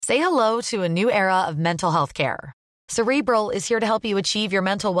Say hello to a new era of mental health care. Cerebral is here to help you achieve your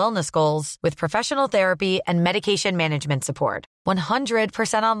mental wellness goals with professional therapy and medication management support.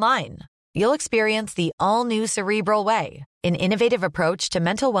 100% online. You'll experience the all-new Cerebral Way, an innovative approach to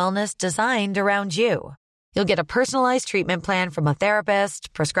mental wellness designed around you. You'll get a personalized treatment plan from a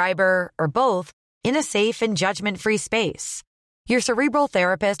therapist, prescriber, or both in a safe and judgment-free space. Your Cerebral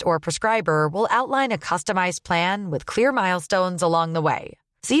therapist or prescriber will outline a customized plan with clear milestones along the way,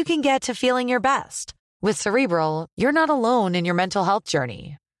 so you can get to feeling your best. With Cerebral, you're not alone in your mental health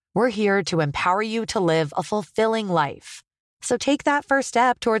journey. We're here to empower you to live a fulfilling life. So take that first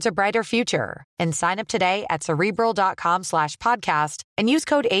step towards a brighter future and sign up today at Cerebral.com/podcast and use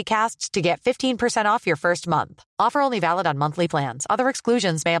code ACAST to get 15% off your first month. Offer only valid on monthly plans. Other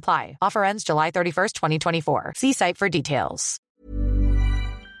exclusions may apply. Offer ends July 31st, 2024. See site for details.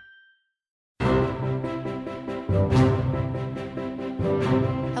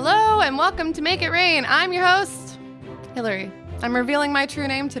 Hello and welcome to Make It Rain. I'm your host, Hillary. I'm revealing my true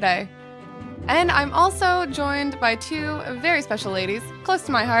name today. And I'm also joined by two very special ladies, close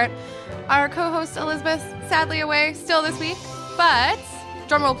to my heart. Our co-host Elizabeth, sadly away still this week, but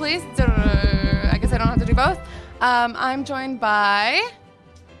drumroll please. I guess I don't have to do both. I'm joined by...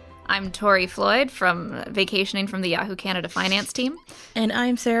 I'm Tori Floyd from vacationing from the Yahoo Canada finance team. And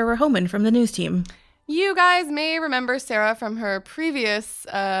I'm Sarah Rahoman from the news team. You guys may remember Sarah from her previous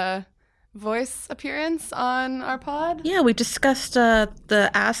voice appearance on our pod. Yeah, we discussed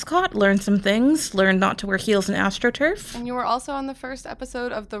the ascot, learned some things, learned not to wear heels in AstroTurf. And you were also on the first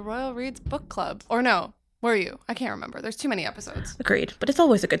episode of the Royal Reads Book Club. Or no, were you? I can't remember. There's too many episodes. Agreed, but it's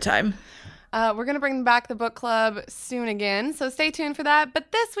always a good time. We're going to bring back the book club soon again, so stay tuned for that.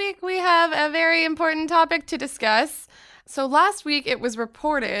 But this week we have a very important topic to discuss. So last week it was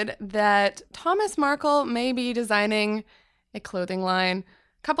reported that Thomas Markle may be designing a clothing line.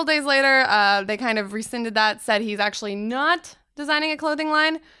 A couple days later, they kind of rescinded that, said he's actually not designing a clothing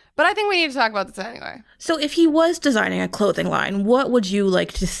line. But I think we need to talk about this anyway. So if he was designing a clothing line, what would you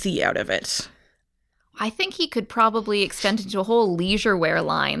like to see out of it? I think he could probably extend it to a whole leisure wear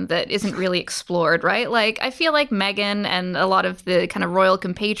line that isn't really explored, right? Like, I feel like Meghan and a lot of the kind of royal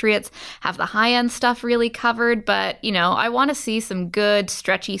compatriots have the high-end stuff really covered, but, you know, I want to see some good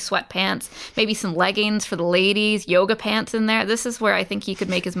stretchy sweatpants, maybe some leggings for the ladies, yoga pants in there. This is where I think he could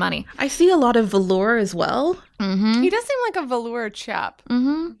make his money. I see a lot of velour as well. Mm-hmm. He does seem like a velour chap.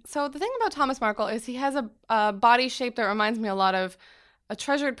 Mm-hmm. So the thing about Thomas Markle is he has a body shape that reminds me a lot of a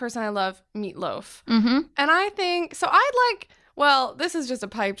treasured person I love, Meatloaf. Mm-hmm. And I think, so I'd like, well, this is just a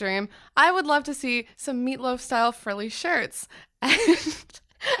pipe dream. I would love to see some Meatloaf-style frilly shirts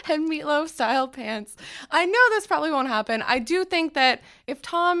and Meatloaf-style pants. I know this probably won't happen. I do think that if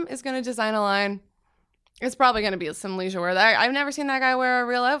Tom is going to design a line, it's probably going to be some leisure wear. I've never seen that guy wear a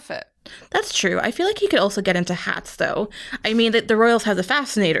real outfit. That's true. I feel like he could also get into hats, though. I mean, the royals have the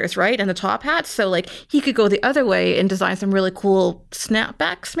fascinators, right? And the top hats. So, like, he could go the other way and design some really cool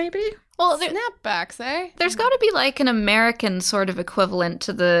snapbacks, maybe? Well, snapbacks, eh? There's got to be, like, an American sort of equivalent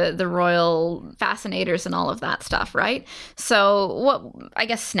to the royal fascinators and all of that stuff, right? So, what I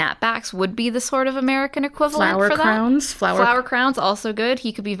guess snapbacks would be the sort of American equivalent for that. Flower crowns, also good.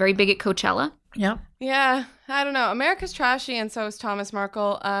 He could be very big at Coachella. Yep. Yeah, I don't know. America's trashy, and so is Thomas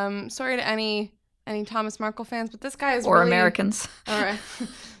Markle. Sorry to any Thomas Markle fans, but this guy is or really... Americans. All right.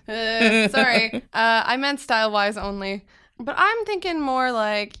 Sorry. I meant style-wise only. But I'm thinking more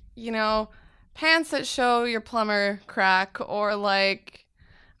like, you know, pants that show your plumber crack, or like,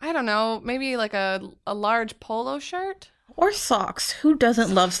 I don't know, maybe like a large polo shirt. Or socks. Who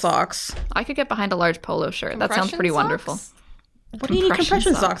doesn't love socks? I could get behind a large polo shirt. That sounds pretty wonderful. What do you need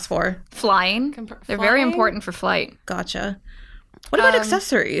compression socks for? Flying. They're very important for flight. Gotcha. What about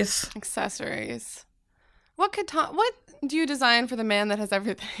accessories? Accessories. What do you design for the man that has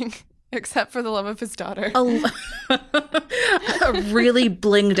everything except for the love of his daughter? A really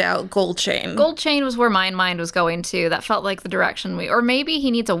blinged out gold chain. Gold chain was where my mind was going to. That felt like the direction or maybe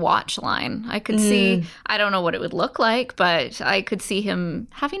he needs a watch line. I could see, I don't know what it would look like, but I could see him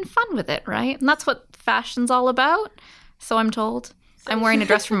having fun with it, right? And that's what fashion's all about. So I'm told. I'm wearing a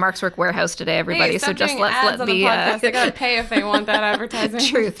dress from Mark's Work Warehouse today, everybody. Hey, so just let the podcast. They gotta pay if they want that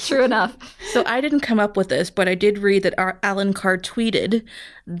advertising. True enough. So I didn't come up with this, but I did read that our Alan Carr tweeted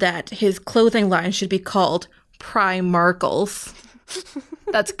that his clothing line should be called PriMarkles.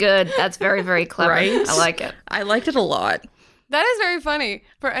 That's good. That's very, very clever. Right? I like it. I liked it a lot. That is very funny.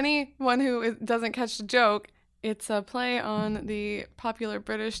 For anyone who doesn't catch the joke, it's a play on the popular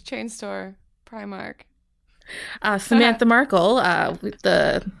British chain store Primark. Samantha Markle,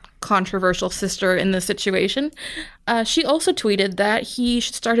 the controversial sister in this situation. She also tweeted that he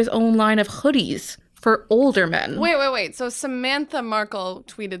should start his own line of hoodies for older men. Wait. So Samantha Markle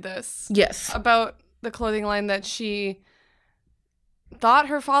tweeted this. Yes. About the clothing line that she thought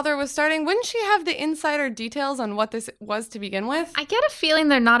her father was starting. Wouldn't she have the insider details on what this was to begin with? I get a feeling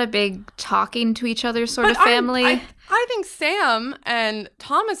they're not a big talking to each other sort of family. I think Sam and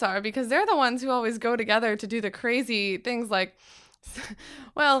Thomas are, because they're the ones who always go together to do the crazy things like,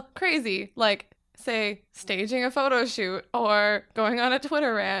 well, crazy, like, say, staging a photo shoot or going on a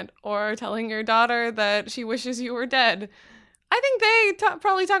Twitter rant or telling your daughter that she wishes you were dead. I think they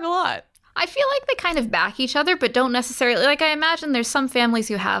probably talk a lot. I feel like they kind of back each other, but don't necessarily, like, I imagine there's some families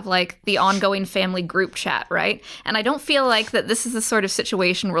who have, like, the ongoing family group chat, right? And I don't feel like that this is the sort of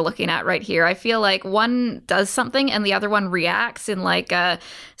situation we're looking at right here. I feel like one does something and the other one reacts in, like, a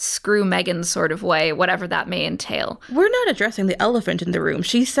screw Megan sort of way, whatever that may entail. We're not addressing the elephant in the room.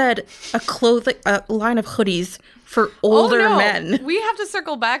 She said a line of hoodies for older men. We have to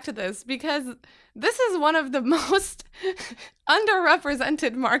circle back to this because this is one of the most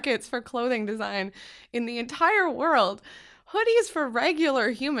underrepresented markets for clothing design in the entire world. Hoodies for regular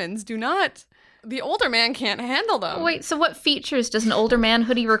humans do not. The older man can't handle them. Wait, so what features does an older man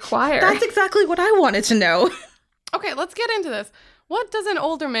hoodie require? That's exactly what I wanted to know. Okay, let's get into this. What does an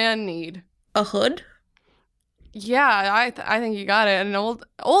older man need? A hood? Yeah, I think you got it. An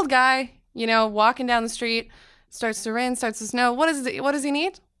old guy, you know, walking down the street, starts to rain, starts to snow. What does he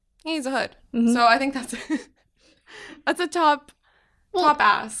need? He needs a hood. Mm-hmm. So I think that's a top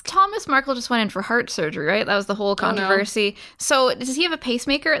ask. Thomas Markle just went in for heart surgery, right? That was the whole controversy. So does he have a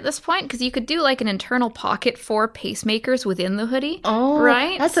pacemaker at this point? Because you could do like an internal pocket for pacemakers within the hoodie. Oh,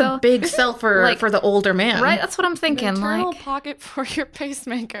 right? That's a big sell for the older man. Right? That's what I'm thinking. An internal pocket for your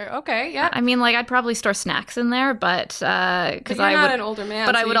pacemaker. Okay, yeah. I mean, like, I'd probably store snacks in there, but because I would not an older man.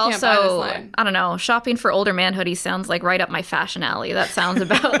 But so I would you can't buy this also, line. I don't know, shopping for older man hoodies sounds like right up my fashion alley. That sounds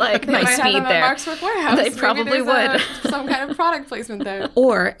about like they my might speed have them there. At Mark's Work Warehouse. They probably would. Some kind of product placement there.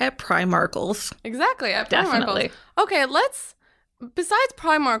 Or at PriMarkles. Exactly, at Definitely. PriMarkles. Okay, besides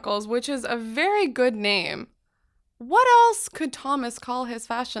PriMarkles, which is a very good name, what else could Thomas call his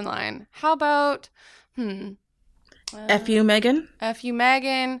fashion line? How about, F you, Megan? F you,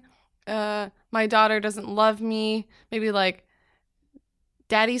 Megan. My daughter doesn't love me. Maybe like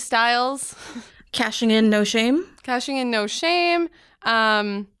Daddy Styles. Cashing in, no shame? Cashing in, no shame.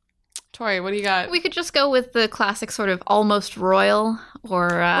 Tori, what do you got? We could just go with the classic sort of almost royal or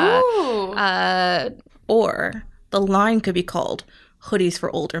the line could be called hoodies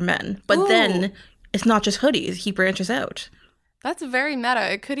for older men. But then it's not just hoodies. He branches out. That's very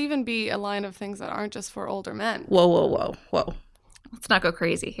meta. It could even be a line of things that aren't just for older men. Whoa. Let's not go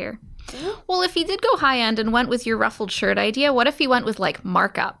crazy here. Well, if he did go high end and went with your ruffled shirt idea, what if he went with like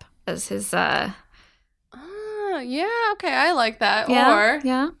markup as his yeah, okay, I like that.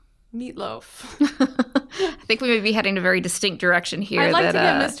 Yeah. Meatloaf. I think we may be heading in a very distinct direction here. I'd like to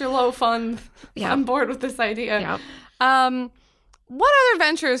get Mr. Loaf on board with this idea. Yeah. What other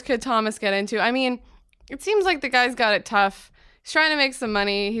ventures could Thomas get into? I mean, it seems like the guy's got it tough. He's trying to make some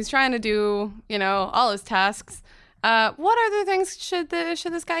money. He's trying to do, all his tasks. What other things should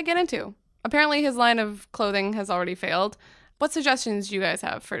this guy get into? Apparently his line of clothing has already failed. What suggestions do you guys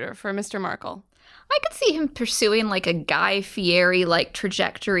have for Mr. Markle? I could see him pursuing like a Guy Fieri like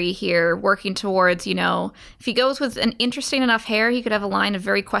trajectory here, working towards, if he goes with an interesting enough hair, he could have a line of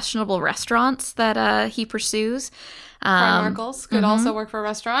very questionable restaurants that he pursues. PriMarkles could also work for a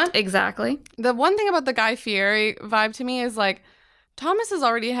restaurant. Exactly. The one thing about the Guy Fieri vibe to me is like, Thomas has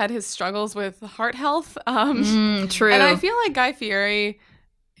already had his struggles with heart health. True. And I feel like Guy Fieri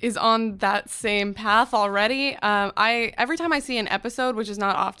is on that same path already. Every time I see an episode, which is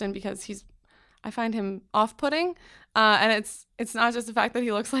not often because I find him off-putting, and it's not just the fact that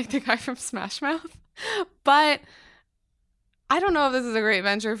he looks like the guy from Smash Mouth, but I don't know if this is a great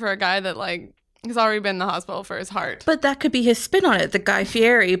venture for a guy that like has already been in the hospital for his heart. But that could be his spin on it, the Guy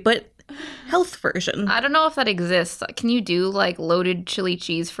Fieri, but health version. I don't know if that exists. Can you do like loaded chili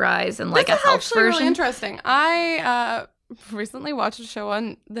cheese fries and like a health version? This is actually really interesting. I recently watched a show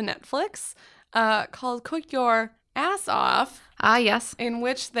on the Netflix called Cook Your Ass Off. Ah, yes. In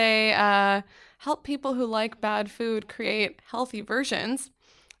which they help people who like bad food create healthy versions.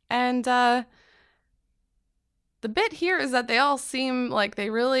 And the bit here is that they all seem like they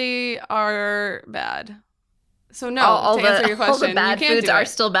really are bad. So no, to answer your question, all the bad foods are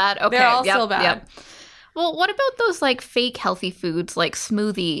still bad? Okay. They're all still bad. Yep. Well, what about those like fake healthy foods like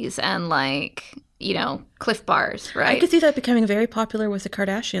smoothies and like, Cliff Bars, right? I could see that becoming very popular with the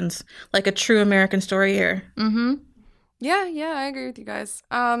Kardashians, like a true American story here. Mm-hmm. Yeah, I agree with you guys.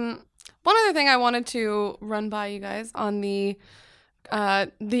 One other thing I wanted to run by you guys on the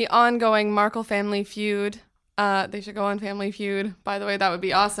ongoing Markle family feud. They should go on Family Feud. By the way, that would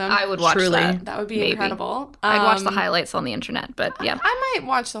be awesome. I would watch that. That would be maybe. incredible. I'd watch the highlights on the internet, but yeah. I might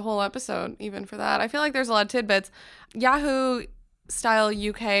watch the whole episode even for that. I feel like there's a lot of tidbits. Yahoo Style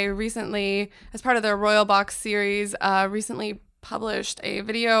UK recently, as part of their Royal Box series, recently published a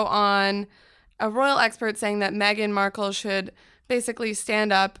video on a royal expert saying that Meghan Markle should basically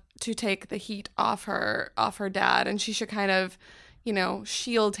stand up to take the heat off her dad, and she should kind of,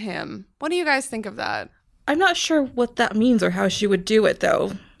 shield him. What do you guys think of that? I'm not sure what that means or how she would do it,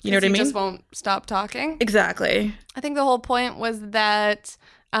 though. You know what I mean? He just won't stop talking. Exactly. I think the whole point was that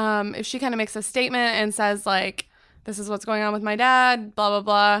if she kind of makes a statement and says, like, this is what's going on with my dad, blah, blah,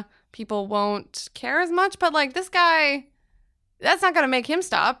 blah, people won't care as much. But, like, this guy, that's not going to make him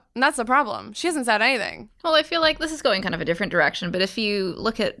stop. And that's the problem. She hasn't said anything. Well, I feel like this is going kind of a different direction. But if you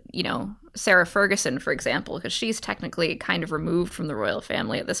look at, Sarah Ferguson, for example, because she's technically kind of removed from the royal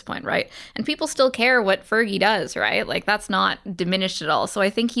family at this point, right? And people still care what Fergie does, right? Like, that's not diminished at all. So I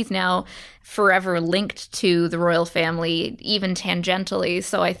think he's now forever linked to the royal family, even tangentially.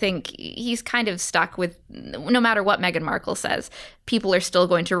 So I think he's kind of stuck with, no matter what Meghan Markle says, people are still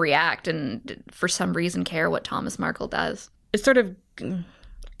going to react and for some reason care what Thomas Markle does. It's sort of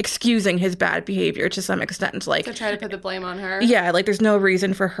excusing his bad behavior to some extent. Like, to try to put the blame on her. Yeah, like there's no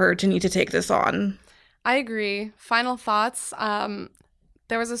reason for her to need to take this on. I agree. Final thoughts.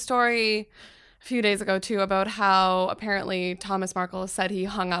 There was a story a few days ago, too, about how apparently Thomas Markle said he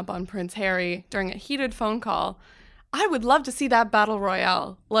hung up on Prince Harry during a heated phone call. I would love to see that battle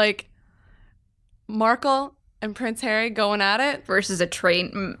royale. Like, Markle and Prince Harry going at it. Versus a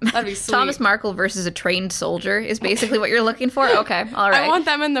trained... That'd be sweet. Thomas Markle versus a trained soldier is basically what you're looking for? Okay, all right. I want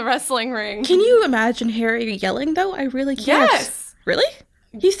them in the wrestling ring. Can you imagine Harry yelling, though? I really can't. Yes! Really?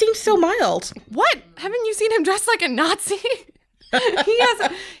 He seems so mild. What? Haven't you seen him dressed like a Nazi? He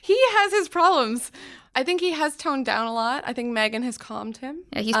has his problems. I think he has toned down a lot. I think Meghan has calmed him.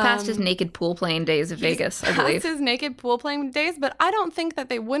 Yeah, he's past his naked pool playing days of Vegas, I believe. Past his naked pool playing days, but I don't think that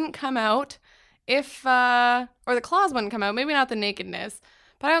they wouldn't come out if, or the claws wouldn't come out, maybe not the nakedness,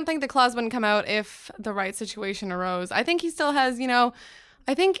 but I don't think the claws wouldn't come out if the right situation arose. I think he still has, I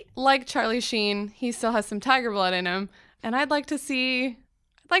think like Charlie Sheen, he still has some tiger blood in him, and I'd like to see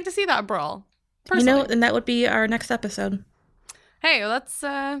that brawl, personally. And that would be our next episode. Hey, well, that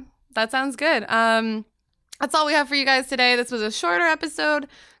sounds good. That's all we have for you guys today. This was a shorter episode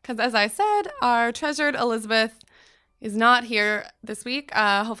because, as I said, our treasured Elizabeth is not here this week.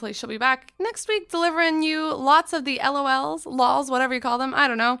 Hopefully she'll be back next week delivering you lots of the LOLs, LOLs, whatever you call them. I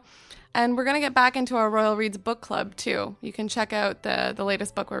don't know. And we're going to get back into our Royal Reads book club, too. You can check out the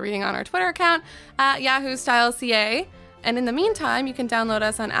latest book we're reading on our Twitter account at Yahoo Style CA. And in the meantime, you can download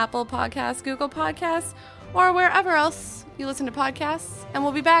us on Apple Podcasts, Google Podcasts, or wherever else you listen to podcasts. And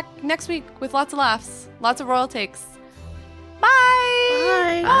we'll be back next week with lots of laughs, lots of royal takes. Bye!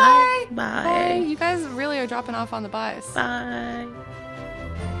 Bye! Bye! Bye! Bye! You guys really are dropping off on the buys. Bye!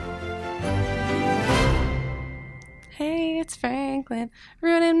 Hey, it's Franklin,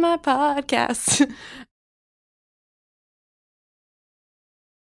 ruining my podcast.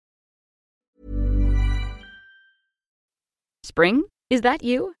 Spring? Is that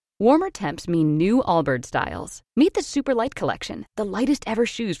you? Warmer temps mean new Allbirds styles. Meet the Super Light Collection, the lightest ever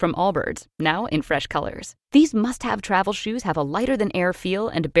shoes from Allbirds, now in fresh colors. These must-have travel shoes have a lighter-than-air feel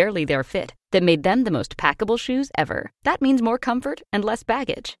and barely-there fit that made them the most packable shoes ever. That means more comfort and less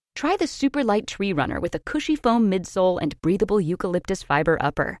baggage. Try the Super Light Tree Runner with a cushy foam midsole and breathable eucalyptus fiber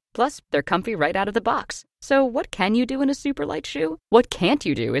upper. Plus, they're comfy right out of the box. So what can you do in a super light shoe? What can't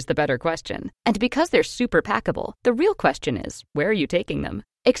you do is the better question. And because they're super packable, the real question is, where are you taking them?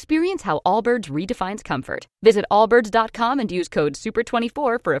 Experience how Allbirds redefines comfort. Visit allbirds.com and use code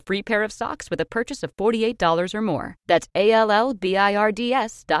SUPER24 for a free pair of socks with a purchase of $48 or more. That's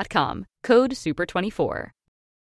ALLBIRDS.com. Code SUPER24.